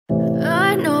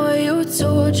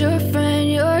told your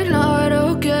friend you're not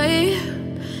okay?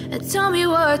 And tell me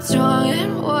what's wrong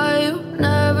and why you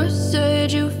never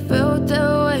said you felt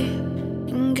that way.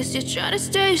 And guess you're trying to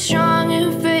stay strong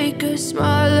and fake a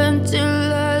smile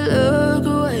until I look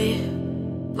away.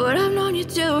 But I've known you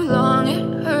too long,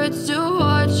 it hurts to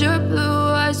watch your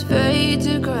blue eyes fade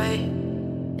to gray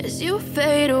as you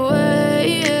fade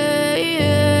away,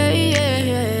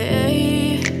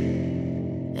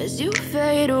 as you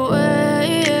fade away.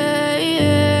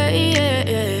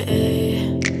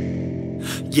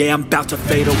 Yeah, I'm about to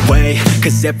fade away,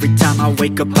 cause every time I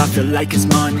wake up I feel like it's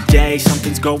Monday.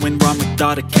 Something's going wrong with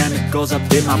all the chemicals up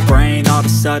in my brain. All of a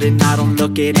sudden I don't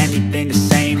look at anything the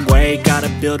same way. Got a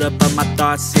buildup of my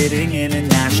thoughts sitting in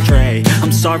an ashtray.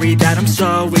 I'm sorry that I'm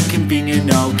so inconvenient,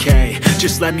 okay?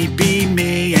 Just let me be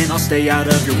me and I'll stay out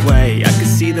of your way. I can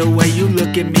see the way you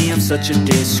look at me, I'm such a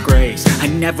disgrace. I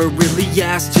never really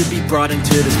asked to be brought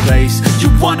into this place. You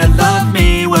wanna love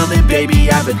me? Well then baby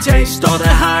have a taste. All the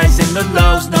highs and the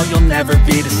lows, no you'll never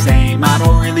be the same. I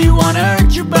don't really wanna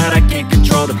hurt you but I can't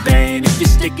control the pain. If you're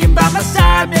sticking by my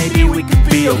side maybe we could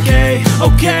be okay.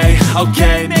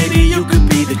 Okay, maybe you could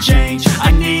be the change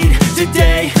I need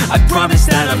today. I promise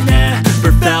that I've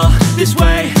never felt this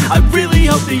way. I really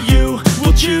hope that you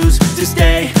will choose to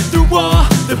stay through all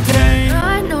the pain.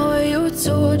 I know you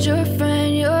told your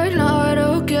friend you're not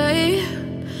okay.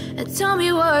 And tell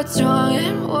me what's wrong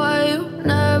and why you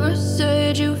never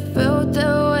said you felt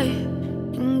that way.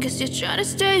 And guess you're trying to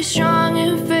stay strong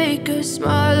and fake a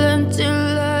smile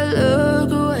until I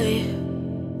look away.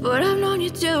 But I've known you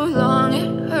too long,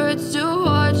 it hurts to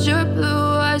watch your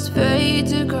blue eyes fade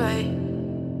to gray